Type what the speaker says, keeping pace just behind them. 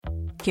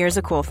Here's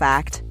a cool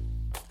fact.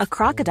 A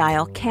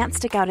crocodile can't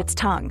stick out its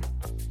tongue.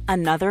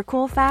 Another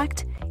cool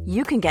fact,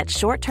 you can get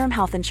short-term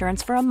health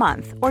insurance for a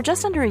month or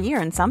just under a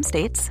year in some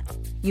states.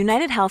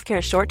 United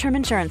Healthcare short-term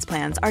insurance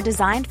plans are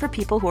designed for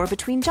people who are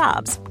between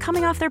jobs,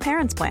 coming off their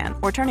parents' plan,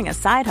 or turning a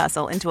side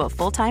hustle into a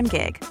full-time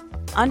gig.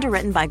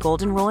 Underwritten by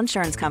Golden Rule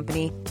Insurance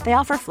Company, they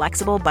offer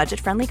flexible,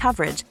 budget-friendly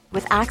coverage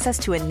with access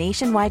to a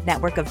nationwide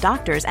network of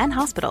doctors and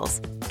hospitals.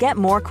 Get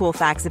more cool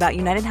facts about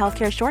United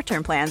Healthcare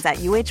short-term plans at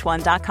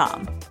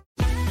uh1.com.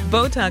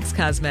 Botox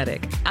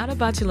Cosmetic, out of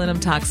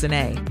botulinum toxin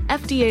A,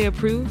 FDA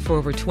approved for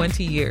over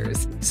 20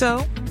 years.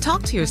 So,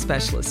 talk to your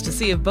specialist to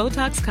see if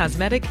Botox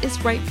Cosmetic is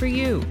right for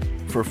you.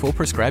 For full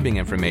prescribing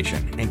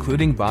information,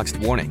 including boxed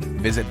warning,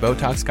 visit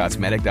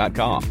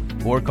BotoxCosmetic.com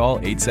or call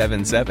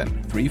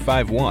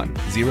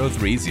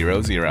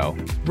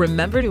 877-351-0300.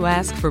 Remember to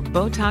ask for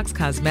Botox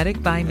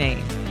Cosmetic by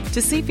name.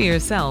 To see for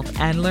yourself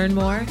and learn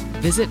more,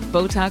 visit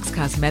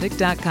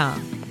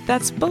BotoxCosmetic.com.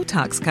 That's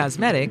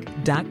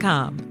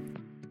BotoxCosmetic.com.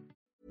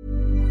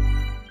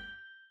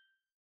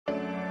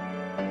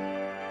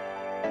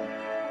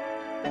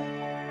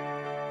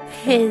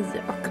 Hej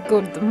och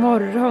god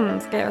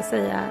morgon ska jag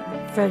säga,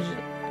 för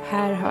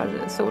här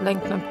har solen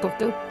knappt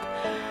gått upp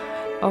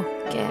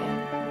och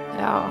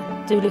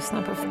du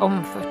lyssnar på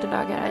om 40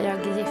 dagar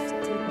jag är gift,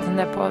 den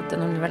där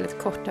podden om den väldigt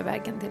korta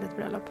vägen till ett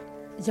bröllop.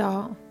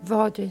 Ja,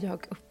 vad gör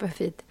jag uppe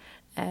vid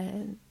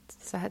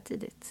så här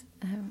tidigt?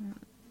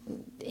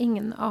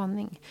 Ingen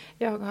aning.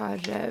 Jag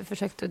har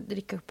försökt att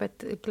dricka upp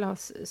ett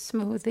glas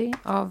smoothie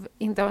av,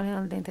 inte av en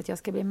anledning till att jag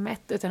ska bli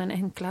mätt, utan en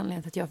enkel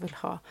anledning till att jag vill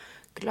ha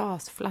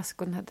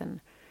glasflaskorna den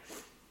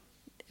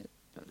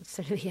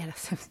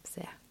serveras, så att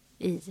säga,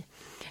 i.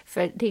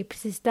 För det är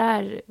precis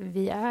där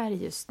vi är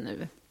just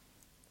nu.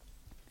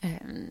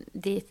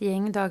 Det är ett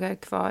gäng dagar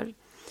kvar.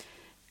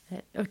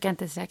 Jag orkar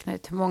inte räkna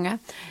ut hur många.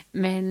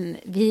 Men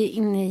vi är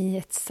inne i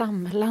ett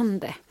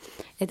samlande.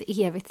 Ett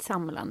evigt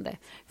samlande.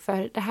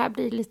 För det här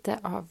blir lite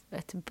av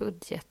ett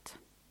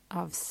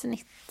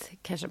budgetavsnitt,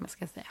 kanske man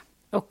ska säga.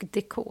 Och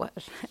dekor,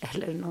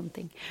 eller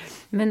någonting.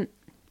 Men,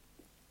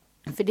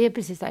 för det är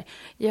precis där.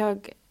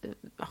 Jag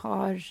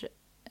har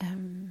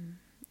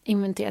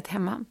inventerat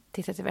hemma.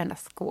 Tittat i varenda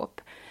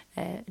skåp.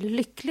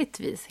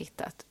 Lyckligtvis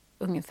hittat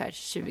ungefär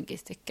 20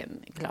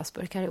 stycken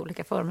glasburkar i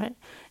olika former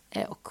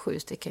och 7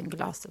 stycken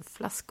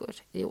glasflaskor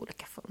i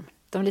olika former.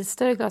 De lite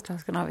större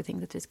glasflaskorna har vi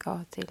tänkt att vi ska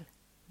ha till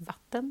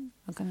vatten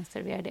och kunna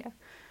servera det.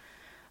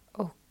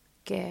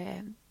 Och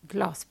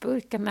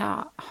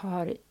glasburkarna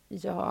har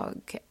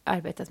jag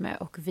arbetat med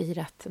och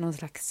virat någon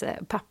slags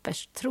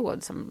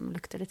papperstråd som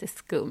luktar lite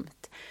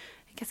skumt.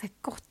 Det är ganska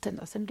gott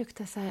ändå, så den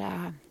luktar så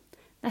här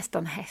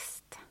nästan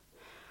häst.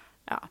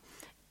 Ja,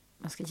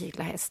 man ska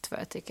gilla häst för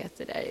att tycka att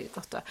det där är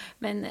gott då.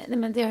 Men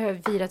det har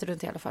jag virat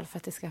runt i alla fall för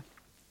att det ska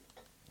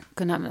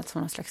kunna användas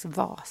som någon slags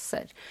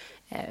vaser.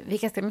 Vi är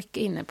ganska mycket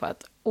inne på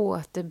att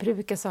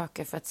återbruka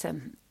saker för att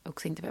sen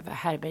också inte behöva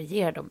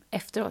härbärgera dem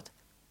efteråt.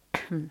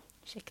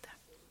 Ursäkta.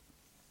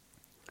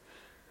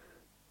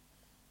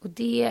 Och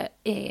det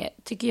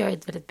tycker jag är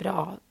ett väldigt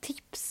bra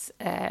tips.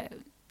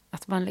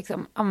 Att man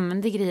liksom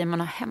använder grejer man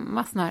har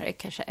hemma snarare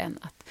kanske än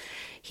att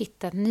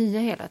hitta nya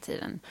hela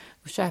tiden.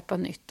 Och köpa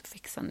nytt och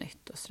fixa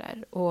nytt och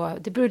sådär.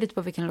 Och det beror lite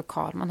på vilken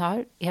lokal man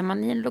har. Är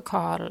man i en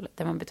lokal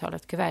där man betalar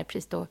ett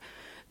kuvertpris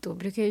då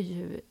brukar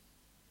ju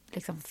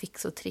liksom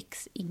fix och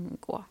tricks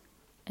ingå.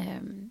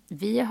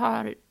 Vi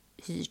har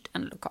hyrt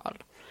en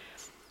lokal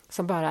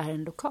som bara är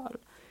en lokal.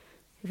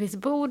 Det finns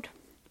bord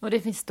och det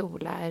finns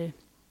stolar.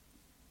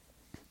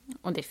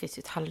 Och det finns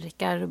ju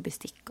tallrikar och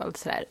bestick och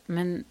sådär.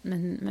 Men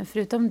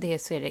förutom det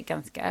så är det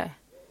ganska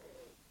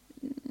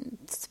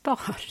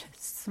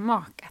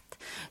sparsmakat.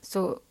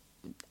 Så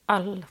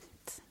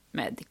allt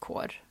med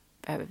dekor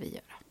behöver vi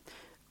göra.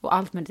 Och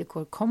allt med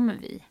dekor kommer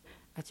vi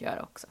att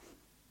göra också.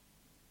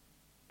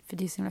 För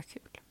det är så himla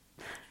kul.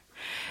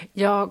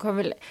 Vi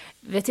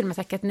har till och med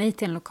tackat nej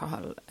till en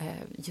lokal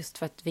just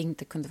för att vi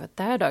inte kunde vara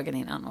där dagen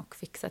innan och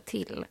fixa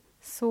till.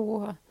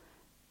 Så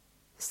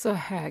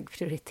hög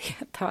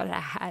prioritet har det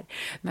här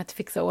med att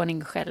fixa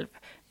ordning själv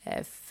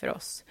för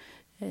oss.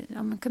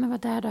 Man kunde vara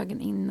där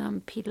dagen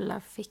innan,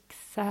 pilla,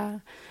 fixa,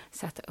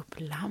 sätta upp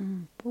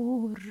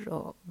lampor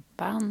och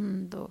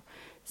band och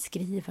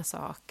skriva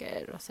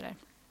saker och sådär.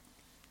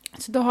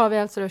 Så då har vi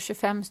alltså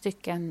 25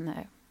 stycken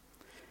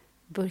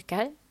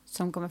burkar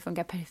som kommer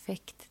funka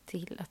perfekt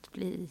till att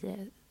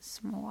bli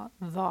små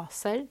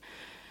vaser.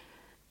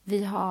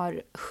 Vi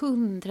har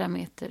 100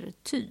 meter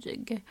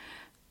tyg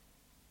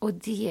och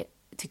det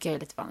tycker jag är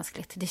lite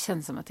vanskligt. Det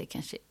känns som att det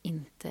kanske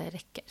inte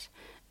räcker.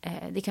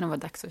 Det kan nog vara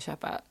dags att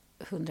köpa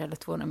 100 eller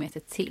 200 meter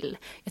till.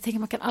 Jag tänker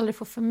att man kan aldrig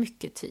få för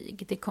mycket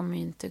tyg. Det kommer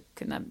ju inte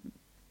kunna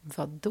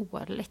vara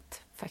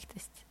dåligt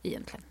faktiskt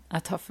egentligen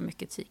att ha för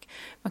mycket tyg.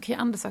 Man kan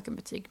ju andra saker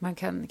med tyg. Man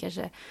kan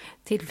kanske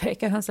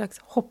tillverka en slags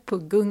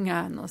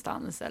hoppgunga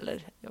någonstans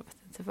eller jag vet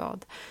inte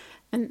vad.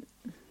 Men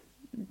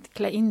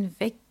klä in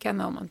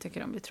väggarna om man tycker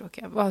de blir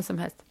tråkiga. Vad som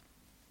helst.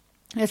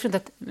 Jag tror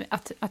inte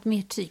att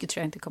mer tyg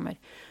tror jag inte kommer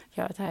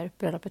göra att det här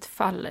bröllopet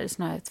faller,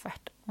 snarare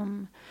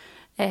tvärtom.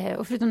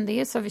 Och förutom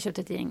det så har vi köpt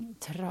ett gäng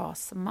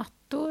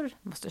trasmattor.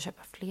 Måste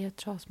köpa fler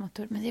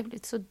trasmattor, men det har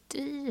blivit så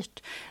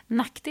dyrt.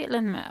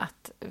 Nackdelen med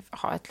att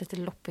ha ett lite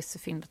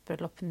loppisfyndigt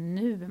bröllop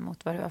nu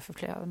mot vad det var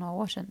för några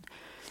år sedan,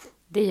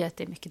 det är att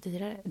det är mycket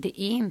dyrare.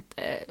 Det är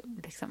inte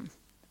liksom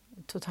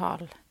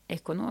total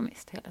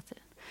ekonomiskt hela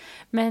tiden.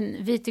 Men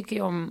vi tycker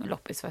ju om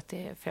loppis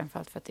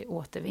framförallt för att det är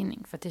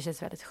återvinning. För att det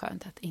känns väldigt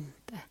skönt att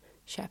inte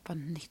köpa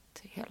nytt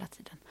hela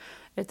tiden.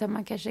 Utan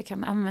man kanske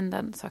kan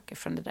använda saker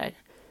från det där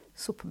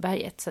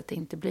sopberget så att det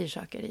inte blir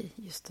saker i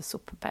just det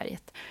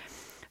sopberget.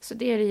 Så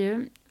det är det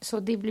ju. Så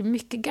det blir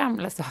mycket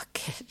gamla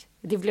saker.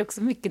 Det blir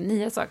också mycket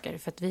nya saker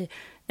för att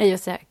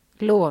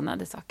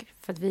lånade saker.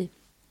 För att vi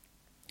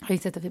har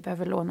insett att vi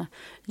behöver låna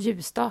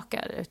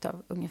ljusstakar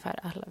utav ungefär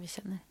alla vi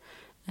känner.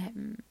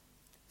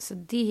 Så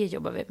det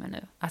jobbar vi med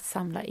nu. Att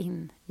samla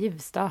in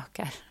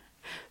ljusstakar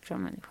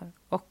från människor.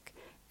 Och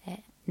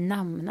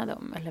namna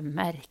dem eller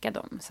märka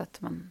dem så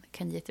att man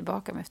kan ge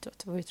tillbaka dem efteråt.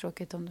 Det var ju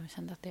tråkigt om de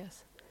kände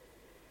att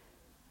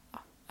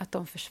att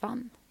de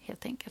försvann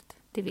helt enkelt.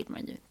 Det vill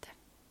man ju inte.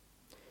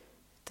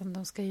 Utan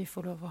de ska ju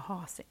få lov att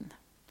ha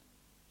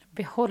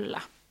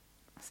behålla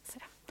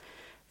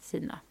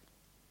sina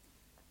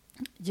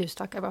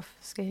ljusstakar.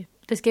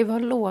 Det ska ju vara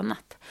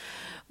lånat.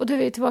 Och då är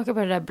vi tillbaka på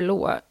det där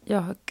blå.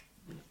 Jag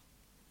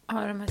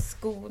har de här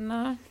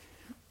skorna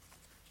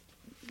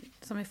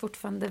som jag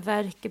fortfarande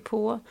verkar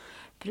på.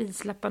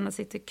 Prislapparna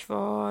sitter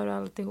kvar och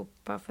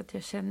alltihopa för att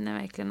jag känner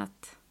verkligen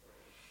att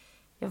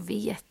jag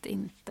vet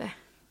inte.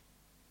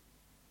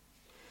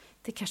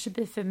 Det kanske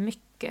blir för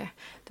mycket.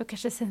 Då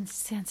kanske det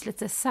känns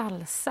lite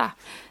salsa.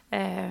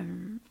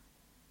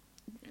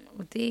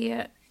 Och det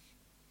är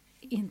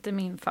inte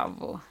min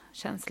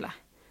favoritkänsla.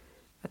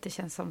 Att det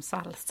känns som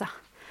salsa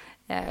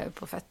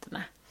på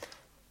fötterna.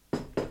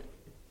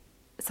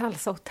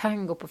 Salsa och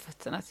tango på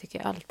fötterna tycker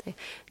jag alltid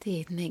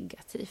det är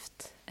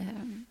negativt.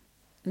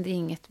 Det är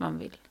inget man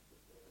vill.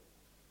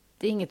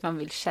 Det är inget man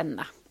vill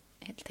känna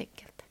helt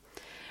enkelt.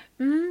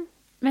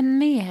 Men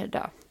mer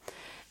då.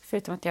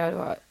 Förutom att jag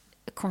då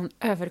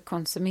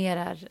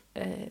överkonsumerar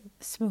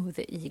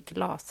smoothie i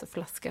glas och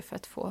flaska för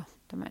att få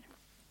de här.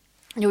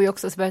 Jag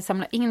också så börjat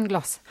samla in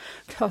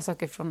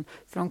glassaker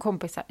från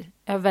kompisar.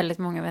 Jag har väldigt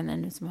många vänner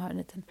nu som har en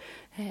liten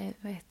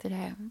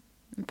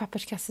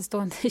papperskasse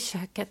stående i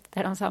köket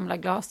där de samlar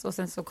glas och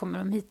sen så kommer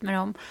de hit med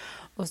dem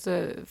och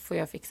så får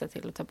jag fixa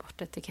till och ta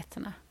bort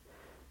etiketterna.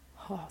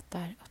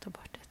 Hatar att ta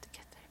bort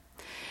etiketter.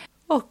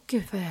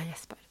 Gud vad jag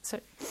gäspar.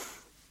 Sorry.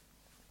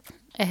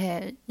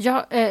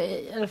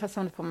 I alla fall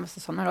samlar på en massa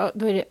sådana.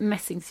 Då är det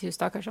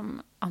mässingsljusstakar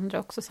som andra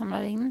också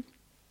samlar in.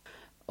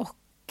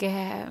 Och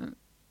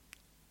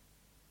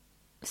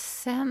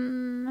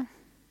sen...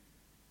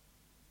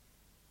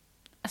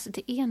 Alltså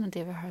det är nog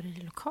det vi har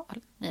i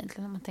lokalen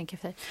egentligen om man tänker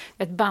för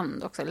ett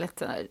band också.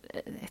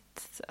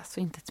 Alltså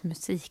inte ett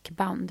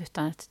musikband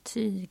utan ett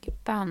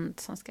tygband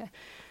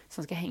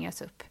som ska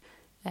hängas upp.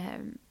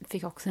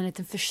 Fick också en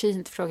liten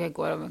försynt fråga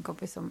igår av en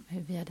kompis om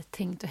hur vi hade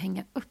tänkt att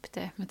hänga upp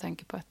det med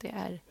tanke på att det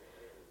är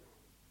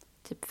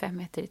typ 5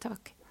 meter i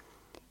tak.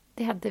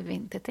 Det hade vi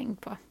inte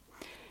tänkt på.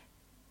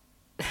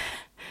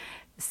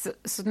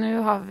 Så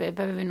nu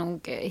behöver vi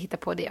nog hitta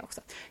på det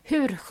också.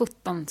 Hur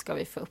 17 ska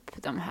vi få upp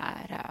de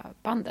här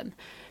banden?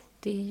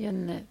 Det är ju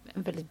en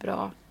väldigt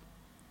bra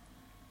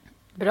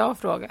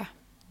fråga.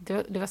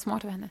 Det var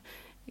smart av henne.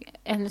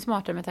 Ännu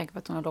smartare med tanke på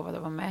att hon har lovat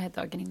att vara med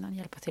dagen innan,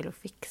 hjälpa till att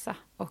fixa.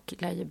 Och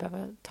lär ju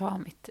behöva ta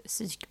mitt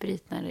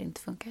psykbryt när det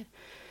inte funkar.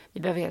 Vi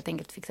behöver helt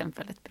enkelt fixa en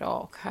väldigt bra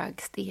och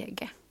hög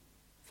stege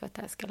för att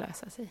det här ska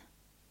lösa sig,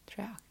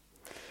 tror jag.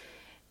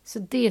 Så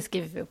det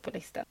skriver vi upp på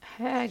listan.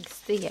 Hög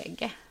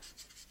stege.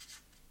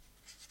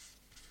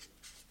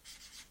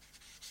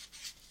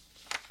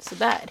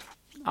 Sådär.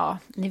 Ja,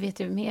 ni vet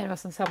ju mer vad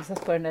som samsas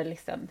på den där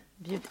listan.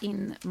 Bjud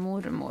in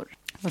mormor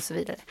och så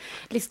vidare.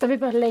 Listan blir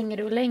bara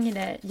längre och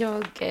längre.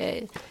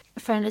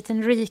 För en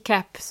liten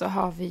recap så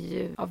har vi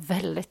ju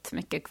väldigt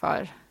mycket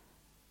kvar.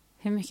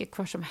 Hur mycket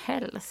kvar som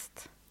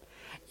helst.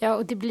 Ja,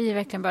 och det blir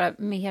verkligen bara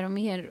mer och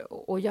mer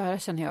att göra,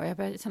 känner jag. Jag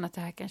börjar känna att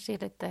det här kanske är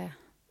lite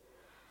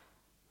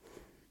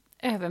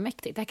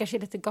övermäktigt. Det här kanske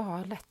är lite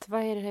galet.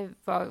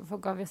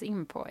 Vad gav vi oss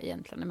in på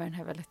egentligen med den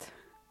här väldigt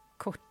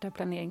korta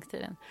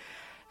planeringstiden?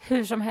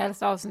 Hur som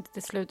helst, avsnittet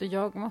är slut och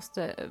jag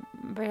måste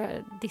börja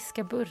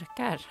diska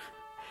burkar.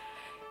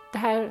 Det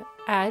här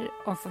är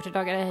Om 40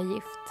 dagar är jag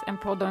gift. En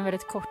podd om en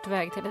väldigt kort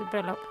väg till ett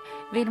bröllop.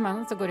 Vill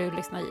man så går det att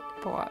lyssna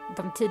på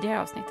de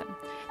tidigare avsnitten.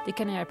 Det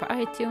kan ni göra på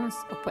iTunes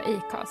och på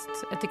Acast.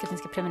 Jag tycker att ni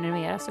ska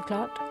prenumerera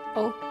såklart.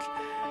 Och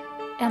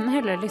ännu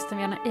hellre lyssna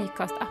via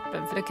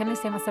Acast-appen. För då kan ni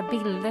se en massa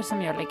bilder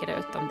som jag lägger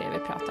ut om det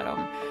vi pratar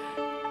om.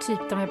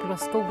 Typ de här blå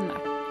skorna.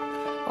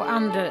 Och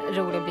andra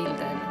roliga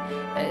bilder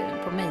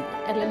på mig.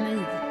 Eller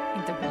nej,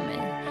 inte på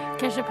mig.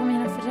 Kanske på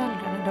mina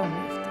föräldrar när de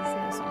gifte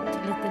sig och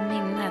sånt. Lite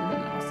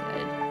minnen och så.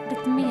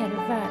 Lite mer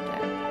värde.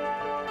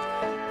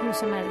 Hur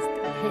som helst,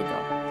 hej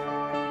då.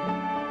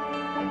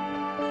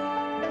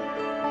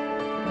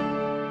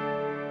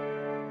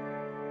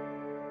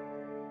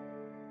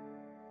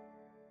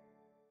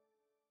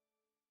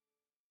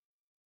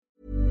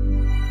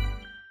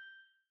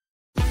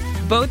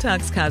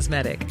 Botox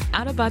Cosmetic,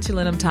 out of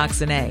botulinum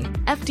toxin A,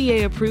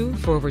 FDA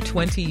approved for over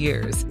 20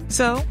 years.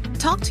 So,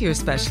 talk to your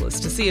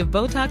specialist to see if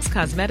Botox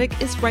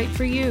Cosmetic is right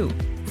for you.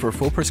 For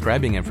full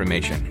prescribing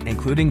information,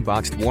 including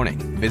boxed warning,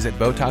 visit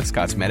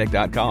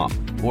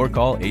BotoxCosmetic.com or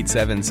call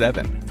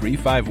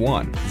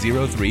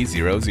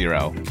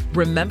 877-351-0300.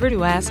 Remember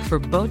to ask for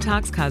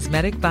Botox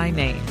Cosmetic by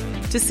name.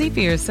 To see for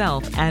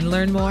yourself and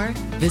learn more,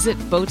 visit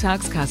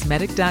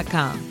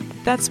BotoxCosmetic.com.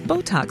 That's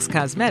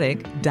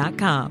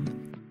BotoxCosmetic.com.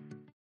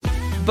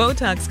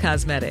 Botox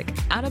Cosmetic,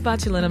 out of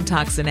botulinum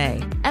toxin A,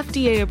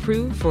 FDA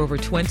approved for over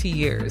 20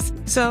 years.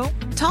 So,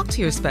 talk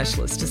to your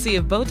specialist to see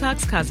if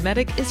Botox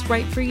Cosmetic is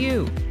right for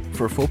you.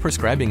 For full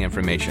prescribing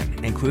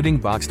information, including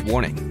boxed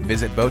warning,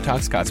 visit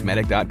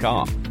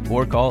BotoxCosmetic.com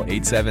or call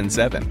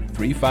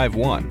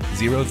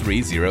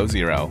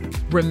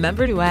 877-351-0300.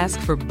 Remember to ask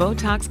for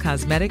Botox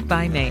Cosmetic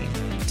by name.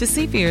 To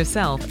see for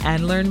yourself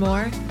and learn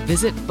more,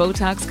 visit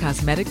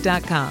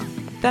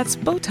BotoxCosmetic.com. That's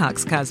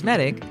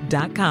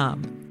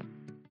BotoxCosmetic.com.